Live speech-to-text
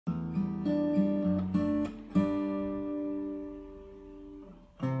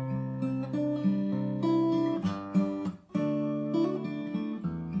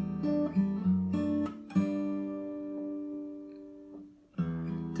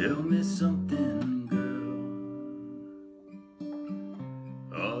Tell me something, girl.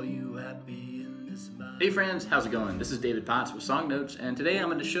 Are you happy in this life? Hey friends, how's it going? This is David Potts with Song Notes, and today I'm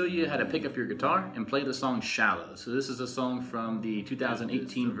going to show you how to pick up your guitar and play the song Shallow. So this is a song from the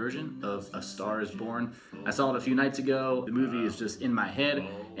 2018 version of A Star Is Born. I saw it a few nights ago. The movie is just in my head,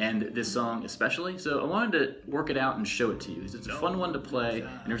 and this song especially. So I wanted to work it out and show it to you. It's a fun one to play,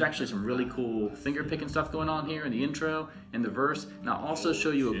 and there's actually some really cool finger picking stuff going on here in the intro and the verse. And I'll also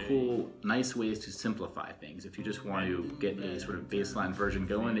show you a cool, nice ways to simplify things if you just want to get a sort of baseline version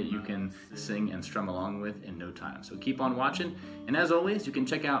going that you can sing and strum along with in no time. So keep on watching, and as always, you can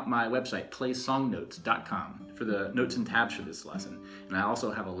check out my website, playsongnotes.com, for the notes and tabs for this lesson. And I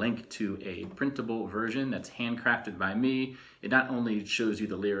also have a link to a printable version that's handcrafted by me. It not only shows you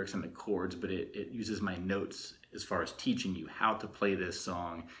the lyrics and the chords, but it uses my notes as far as teaching you how to play this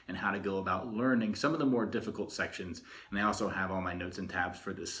song and how to go about learning some of the more difficult sections. And I also have all my notes and tabs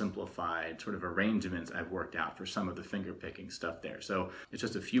for the simplified sort of arrangements I've worked out for some of the finger picking stuff there. So it's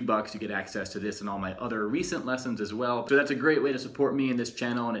just a few bucks. You get access to this and all my other recent lessons as well. So that's a great way to support me in this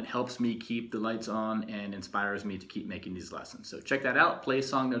channel, and it helps me keep the lights on and inspires me to keep making these lessons. So check that out,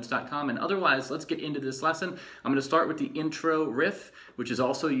 playsongnotes.com. And otherwise, let's get into this lesson. I'm gonna start with the intro riff, which is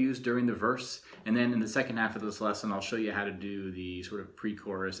also used during the verse. And then in the second half of this lesson, I'll show you how to do the sort of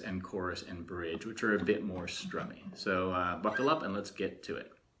pre-chorus and chorus and bridge, which are a bit more strummy. So buckle up and let's get to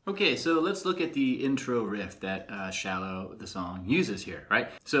it. Okay, so let's look at the intro riff that Shallow, the song, uses here,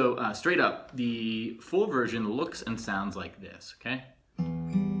 right? So straight up, the full version looks and sounds like this, okay?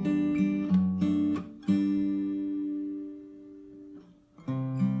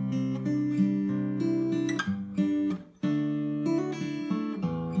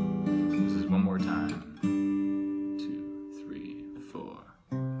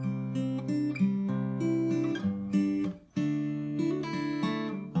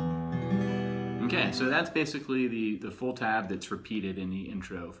 Okay, so that's basically the full tab that's repeated in the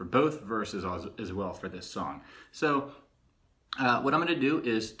intro for both verses as well for this song. So what I'm going to do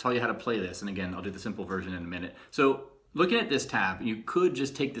is tell you how to play this, and again, I'll do the simple version in a minute. So looking at this tab, you could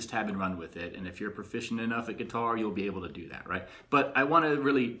just take this tab and run with it, and if you're proficient enough at guitar, you'll be able to do that, right? But I want to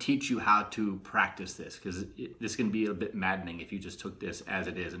really teach you how to practice this, because this can be a bit maddening if you just took this as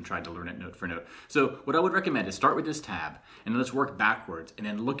it is and tried to learn it note for note. So what I would recommend is start with this tab, and let's work backwards, and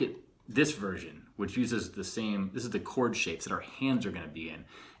then look at this version, which uses the same, this is the chord shapes that our hands are going to be in.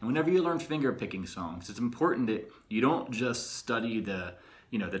 And whenever you learn finger picking songs, it's important that you don't just study the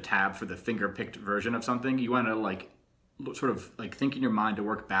tab for the finger picked version of something. You want to sort of think in your mind to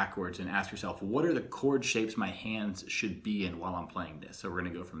work backwards and ask yourself, what are the chord shapes my hands should be in while I'm playing this? So we're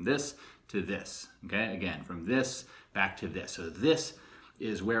going to go from this to this, okay? Again, from this back to this. So this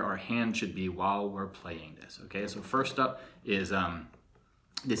is where our hand should be while we're playing this, okay? So first up is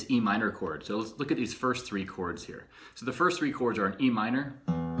this E minor chord. So let's look at these first three chords here. So the first three chords are an E minor,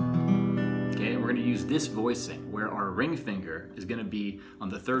 okay, and we're going to use this voicing where our ring finger is going to be on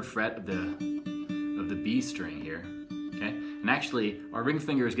the 3rd fret of the B string here, okay, and actually our ring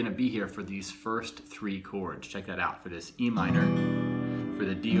finger is going to be here for these first three chords. Check that out. For this E minor, for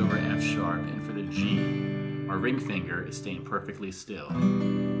the D over F sharp, and for the G, our ring finger is staying perfectly still.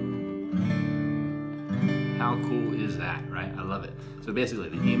 How cool is that, right? I love it. So basically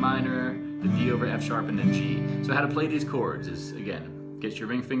the E minor, the D over F sharp, and the G. So how to play these chords is, again, get your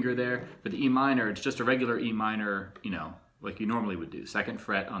ring finger there. For the E minor, it's just a regular E minor, like you normally would do. 2nd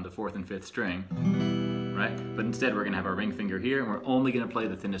fret on the 4th and 5th string, right? But instead we're gonna have our ring finger here, and we're only gonna play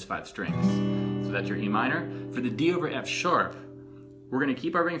the thinnest 5 strings. So that's your E minor. For the D over F sharp, we're gonna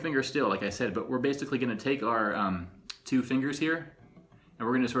keep our ring finger still, like I said, but we're basically gonna take our 2 fingers here, and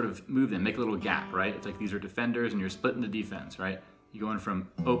we're going to sort of move them, make a little gap, right? It's like these are defenders and you're splitting the defense, right? You're going from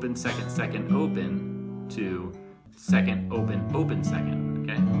open, second, second, open to second, open, open, second,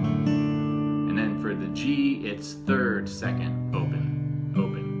 okay? And then for the G, it's 3rd, second, open,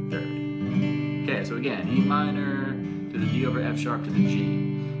 open, 3rd. Okay, so again, E minor to the D over F sharp to the G.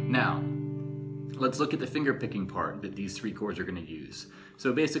 Now, let's look at the finger picking part that these 3 chords are going to use.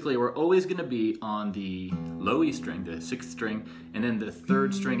 So basically we're always going to be on the low E string, the 6th string, and then the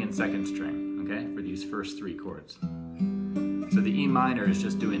 3rd string and 2nd string, okay, for these first 3 chords. So the E minor is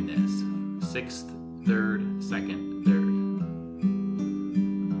just doing this, 6th, 3rd, 2nd,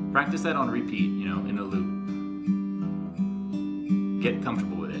 3rd. Practice that on repeat, in a loop. Get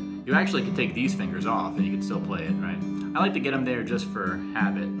comfortable with it. You actually could take these fingers off and you can still play it, right? I like to get them there just for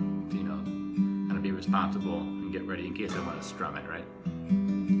habit, kind of be responsible and get ready in case I want to strum it, right?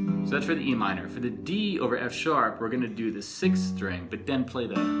 So that's for the E minor. For the D over F sharp, we're going to do the 6th string, but then play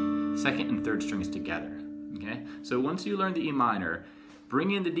the 2nd and 3rd strings together, okay? So once you learn the E minor,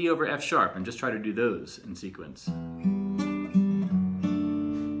 bring in the D over F sharp and just try to do those in sequence.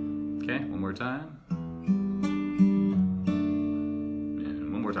 Okay, one more time.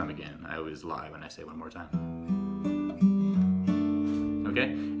 And one more time again. I always lie when I say one more time.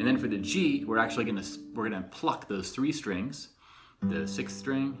 Okay, and then for the G, we're gonna pluck those 3 strings, the 6th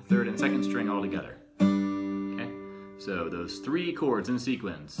string, 3rd and 2nd string all together. Okay, so those 3 chords in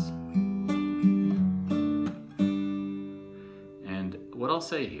sequence. And what I'll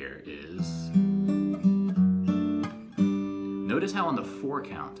say here is, notice how on the 4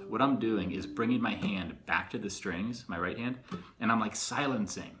 count, what I'm doing is bringing my hand back to the strings, my right hand, and I'm like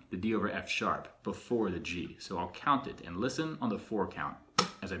silencing the D over F sharp before the G. So I'll count it and listen on the 4 count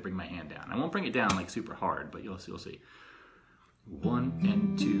as I bring my hand down. I won't bring it down like super hard, but you'll see. 1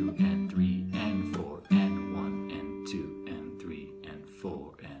 and 2 and 3 and 4 and 1 and 2 and 3 and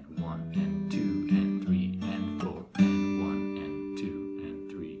 4 and 1 and 2 and 3 and 4 and 1 and 2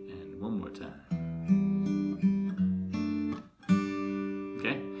 and 3 and one more time.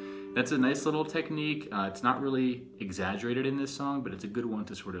 Okay, that's a nice little technique. It's not really exaggerated in this song, but it's a good one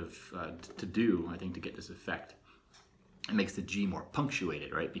to sort of to do, I think, to get this effect. It makes the G more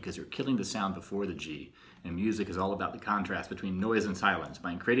punctuated, right? Because you're killing the sound before the G. And music is all about the contrast between noise and silence.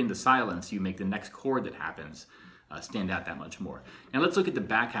 By creating the silence, you make the next chord that happens stand out that much more. Now let's look at the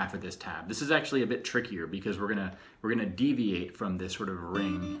back half of this tab. This is actually a bit trickier because we're gonna deviate from this sort of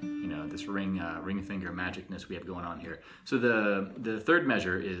ring, this ring finger magicness we have going on here. So the 3rd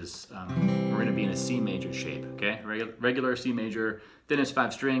measure is we're gonna be in a C major shape. Okay, regular C major, then it's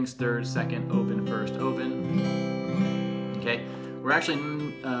 5 strings, 3rd, 2nd, open, 1st, open. Okay, we're actually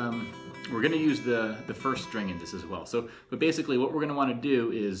we're going to use the 1st string in this as well. But basically what we're going to want to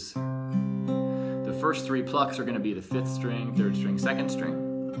do is the first 3 plucks are going to be the 5th string, 3rd string, 2nd string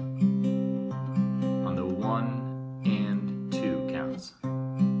on the 1 and 2 counts.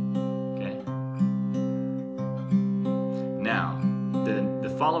 Okay. Now the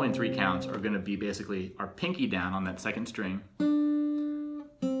following 3 counts are going to be basically our pinky down on that 2nd string.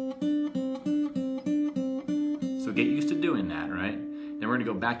 So get used to doing that, right? Then we're going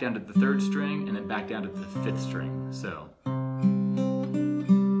to go back down to the 3rd string and then back down to the 5th string. So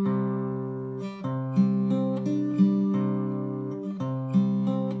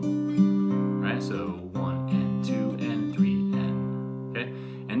right, so 1 and 2 and 3 and okay.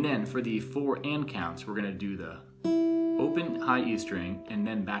 And then for the 4 and counts, we're going to do the open high E string and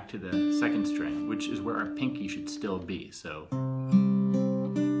then back to the 2nd string, which is where our pinky should still be. So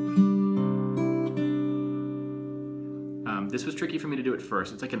this was tricky for me to do at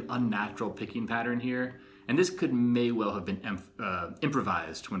first. It's like an unnatural picking pattern here. And this may well have been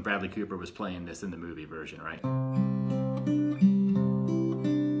improvised when Bradley Cooper was playing this in the movie version, right?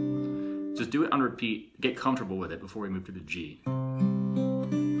 Just do it on repeat, get comfortable with it before we move to the G.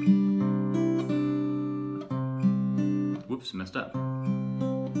 Whoops, messed up. Okay,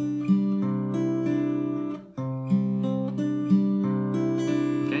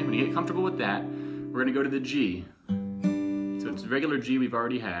 when you get comfortable with that, we're gonna go to the G. So it's regular G we've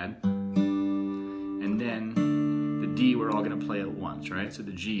already had, and then the D we're all going to play at once, right? So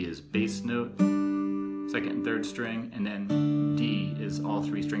the G is bass note, 2nd and 3rd string, and then D is all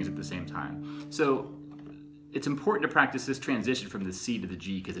 3 strings at the same time. So it's important to practice this transition from the C to the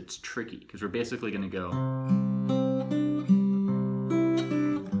G because it's tricky, because we're basically going to go,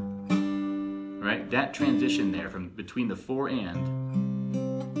 right? That transition there from between the 4 and,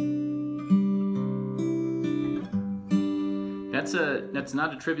 that's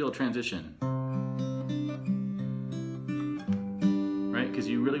not a trivial transition, right? Because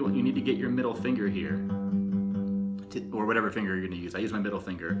you need to get your middle finger here, or whatever finger you're going to use. I use my middle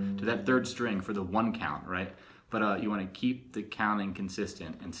finger to that 3rd string for the 1 count, right? But you want to keep the counting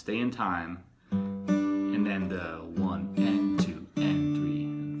consistent and stay in time, and then the 1 and 2 and 3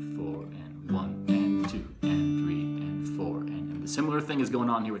 and 4 and 1 and 2 and 3 and 4 and the similar thing is going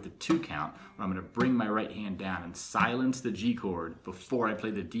on here with the 2 count, where I'm going to bring my right hand down and silence the G chord before I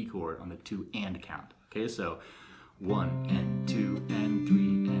play the D chord on the 2 and count. Okay, so 1 and 2 and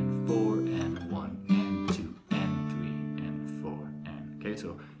 3 and 4 and 1 and 2 and 3 and 4 and okay,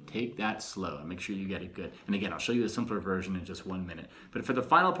 so take that slow and make sure you get it good. And again, I'll show you a simpler version in just 1 minute. But for the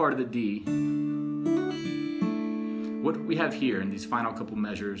final part of the D, what we have here in these final couple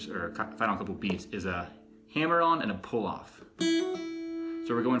measures or final couple beats is a hammer on and a pull off.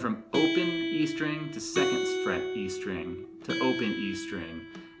 So we're going from open E string to 2nd fret E string to open E string,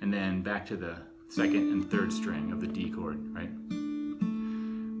 and then back to the 2nd and 3rd string of the D chord, right?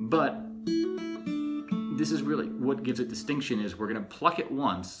 But this is really what gives it distinction is we're going to pluck it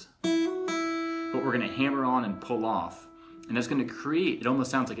once, but we're going to hammer on and pull off And that's going to create, it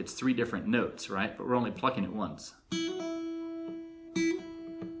almost sounds like it's 3 different notes, right? But we're only plucking it once.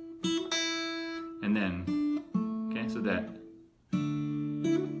 And then, okay, so that.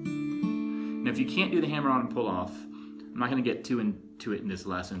 Now if you can't do the hammer on and pull off, I'm not going to get too into it in this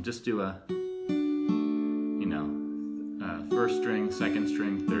lesson. Just do a, you know, first string, second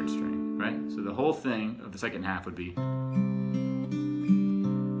string, third string, right? So the whole thing of the second half would be.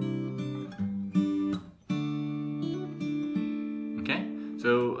 Okay,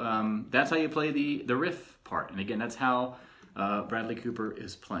 so that's how you play the riff part. And again, that's how Bradley Cooper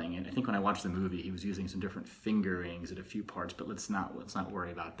is playing it. I think when I watched the movie, he was using some different fingerings at a few parts, but let's not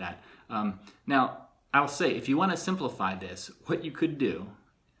worry about that. Now, I'll say, if you want to simplify this, what you could do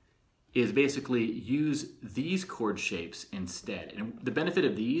is basically use these chord shapes instead. And the benefit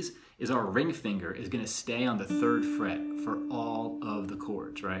of these is our ring finger is going to stay on the 3rd fret for all of the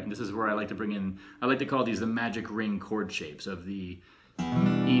chords, right? And this is where I like to bring in, I like to call these the magic ring chord shapes of the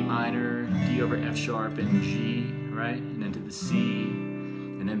E minor, D over F sharp, and G, right? And then to the C,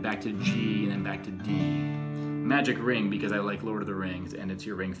 and then back to G, and then back to D. Magic ring because I like Lord of the Rings, and it's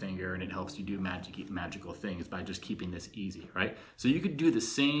your ring finger, and it helps you do magical things by just keeping this easy, right? So you could do the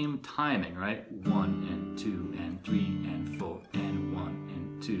same timing, right? 1 and 2 and 3 and 4 and 1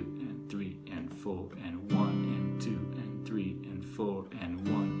 and 2 and 3 and 4 and 1 and 2 and 3 and 4 and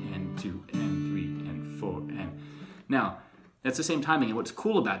 1 and 2 and 3 and 4 and now. That's the same timing, and what's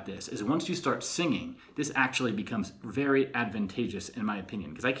cool about this is once you start singing, this actually becomes very advantageous in my opinion,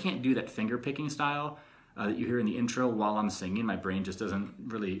 because I can't do that finger picking style that you hear in the intro while I'm singing. My brain just doesn't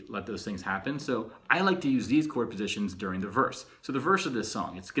really let those things happen. So I like to use these chord positions during the verse. So the verse of this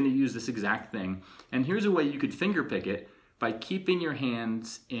song, it's going to use this exact thing. And here's a way you could finger pick it by keeping your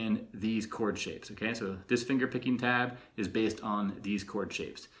hands in these chord shapes, okay? So this finger picking tab is based on these chord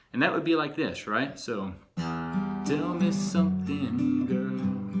shapes. And that would be like this, right? So, tell me something, girl.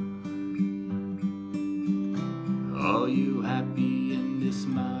 Are you happy in this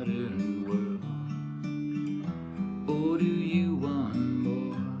modern world? Or do you want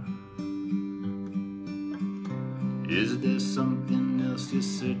more? Is there something else you're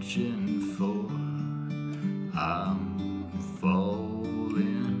searching for? I'm falling.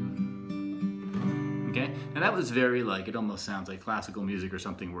 Okay, now that was very like, it almost sounds like classical music or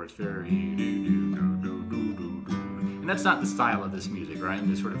something where it's very and that's not the style of this music, right?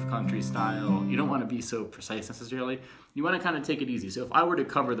 This sort of country style. You don't want to be so precise necessarily. You want to kind of take it easy. So if I were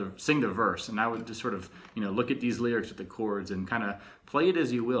to sing the verse, and I would just sort of, you know, look at these lyrics with the chords and kind of play it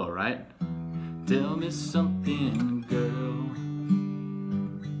as you will, right? Tell me something, girl.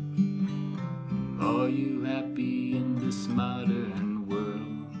 Are you happy in this modern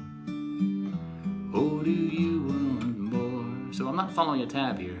world? Or do you want more? So I'm not following a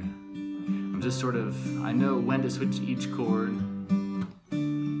tab here. I'm just sort of, I know when to switch each chord.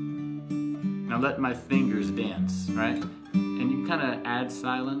 Now let my fingers dance, right? And you can kind of add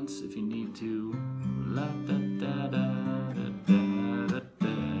silence if you need to. La, da, da, da, da, da, da,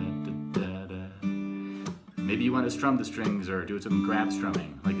 da, da. Maybe you want to strum the strings or do some grab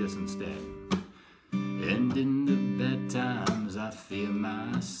strumming like this instead. And in the bad times I fear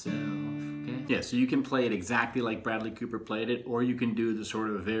myself. Okay? Yeah, so you can play it exactly like Bradley Cooper played it, or you can do the sort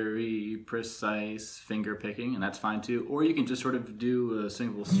of very precise finger picking, and that's fine too. Or you can just sort of do a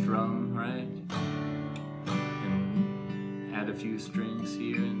single strum, right? And add a few strings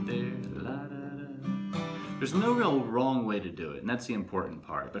here and there. La, da, da. There's no real wrong way to do it, and that's the important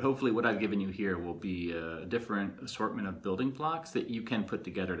part. But hopefully what I've given you here will be a different assortment of building blocks that you can put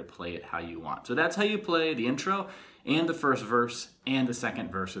together to play it how you want. So that's how you play the intro and the first verse and the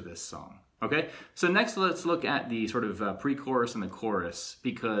second verse of this song. Okay, so next let's look at the sort of pre-chorus and the chorus,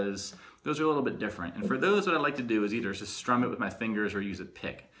 because those are a little bit different. And for those, what I like to do is either just strum it with my fingers or use a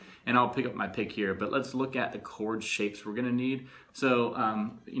pick. And I'll pick up my pick here, but let's look at the chord shapes we're gonna need. So,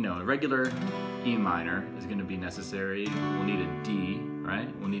 you know, a regular E minor is gonna be necessary. We'll need a D, right?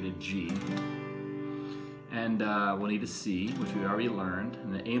 We'll need a G. And we'll need a C, which we already learned.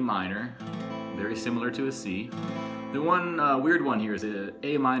 And the A minor, very similar to a C. The one weird one here is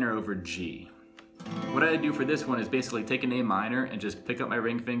A minor over G. What I do for this one is basically take an A minor and just pick up my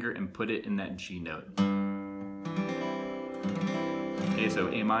ring finger and put it in that G note. Okay, so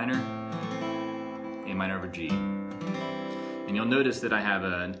A minor over G. And you'll notice that I have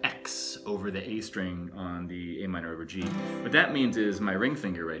an X over the A string on the A minor over G. What that means is my ring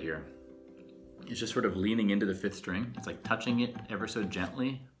finger right here is just sort of leaning into the 5th string. It's like touching it ever so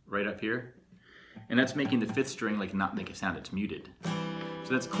gently right up here. And that's making the 5th string like not make a sound, it's muted.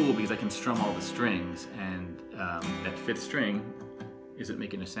 So that's cool because I can strum all the strings and that 5th string isn't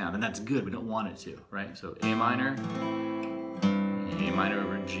making a sound. And that's good, we don't want it to, right? So A minor, A minor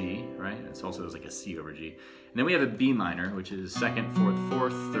over G, right? It's also like a C over G. And then we have a B minor, which is second, fourth,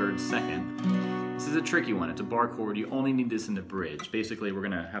 fourth, third, second. This is a tricky one. It's a bar chord. You only need this in the bridge. Basically, we're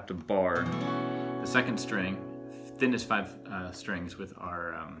gonna have to bar the second string, thinnest 5 strings with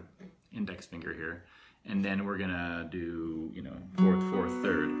our index finger here. And then we're gonna do, you know, fourth, fourth,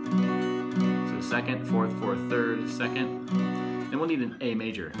 third. So second, fourth, fourth, third, second. Then we'll need an A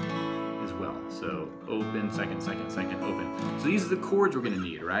major as well. So open, second, second, second, open. So these are the chords we're gonna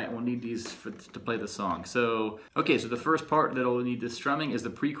need, right? We'll need these to play the song. So, okay, so the first part that we'll need the strumming is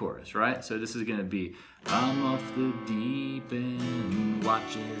the pre-chorus, right? So this is gonna be, I'm off the deep end,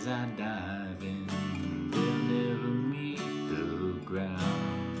 watch as I dive in, they'll never meet the ground.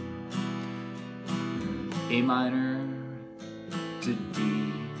 A minor to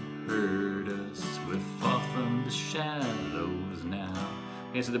D, heard us, we're far from the shallows now.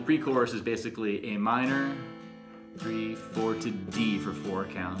 Okay, so the pre-chorus is basically A minor, 3, 4 to D for 4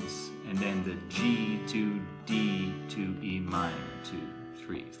 counts, and then the G to D to E minor, 2,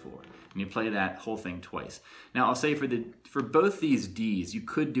 3, 4. And you play that whole thing twice. Now I'll say for both these Ds, you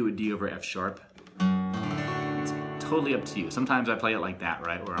could do a D over F sharp. It's totally up to you. Sometimes I play it like that,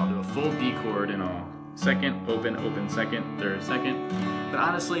 right? Where I'll do a full D chord and I'll second, open, open, second, third, second. But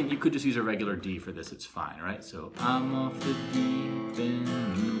honestly, you could just use a regular D for this, it's fine, right? So, I'm off the deep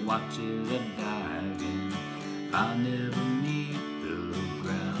end, watch as I dive in, I'll never meet the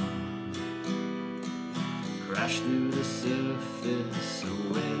ground. Crash through the surface,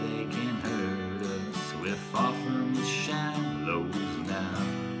 where they can hurt us, we're far from the shallows now.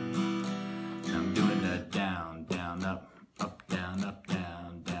 I'm doing a down, down, up, up, down, up,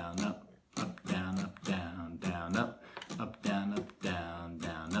 down, down, up. Up, down, up, down, down, up, up, down, up, down,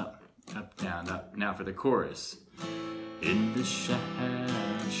 down, up, up, down, up. Now for the chorus. In the shallow,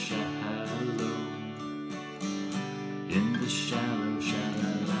 shallow, in the shallow,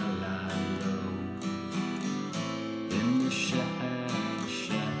 shallow, in the shallow,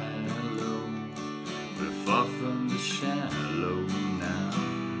 shallow, we're far from the shallow now.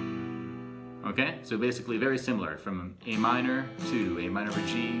 Okay, so basically very similar from A minor to A minor for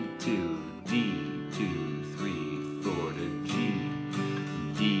G to D, 2, 3, 4 to G,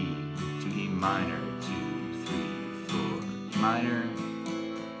 D to E minor, 2, 3, 4, E minor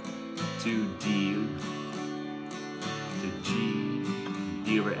to D to G,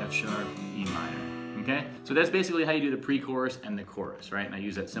 D over F sharp, E minor. Okay, so that's basically how you do the pre-chorus and the chorus, right? And I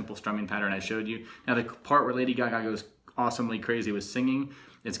use that simple strumming pattern I showed you. Now the part where Lady Gaga goes awesomely crazy with singing,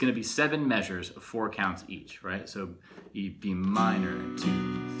 it's going to be 7 measures of 4 counts each, right? So B minor, 2,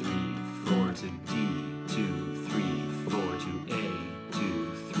 3, 4 to D, 2, 3, 4 to A,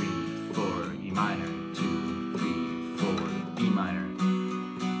 2, 3, 4, E minor, 2, 3, 4, B minor,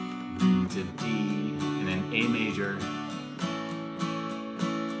 to D, and then A major.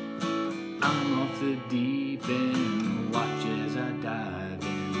 I'm off the deep end, watch as I dive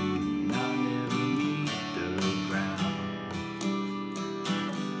in, I'll never meet the ground.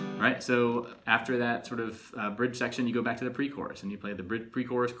 Right, so after that sort of bridge section, you go back to the pre-chorus and you play the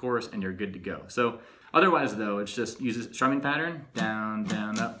pre-chorus, chorus, and you're good to go. So otherwise though, it's just use a strumming pattern, down,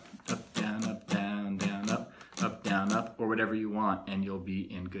 down, up, down, up, down, down, up, down, up, or whatever you want, and you'll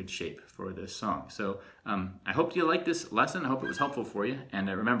be in good shape for this song. So I hope you liked this lesson. I hope it was helpful for you. And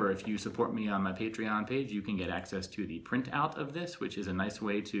remember, if you support me on my Patreon page, you can get access to the printout of this, which is a nice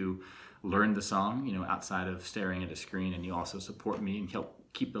way to learn the song, you know, outside of staring at a screen, and you also support me and help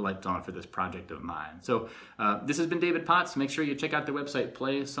keep the lights on for this project of mine. So this has been David Potts. Make sure you check out the website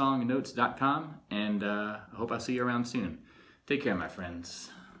playsongnotes.com, and I hope I'll see you around soon. Take care, my friends.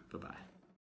 Bye-bye.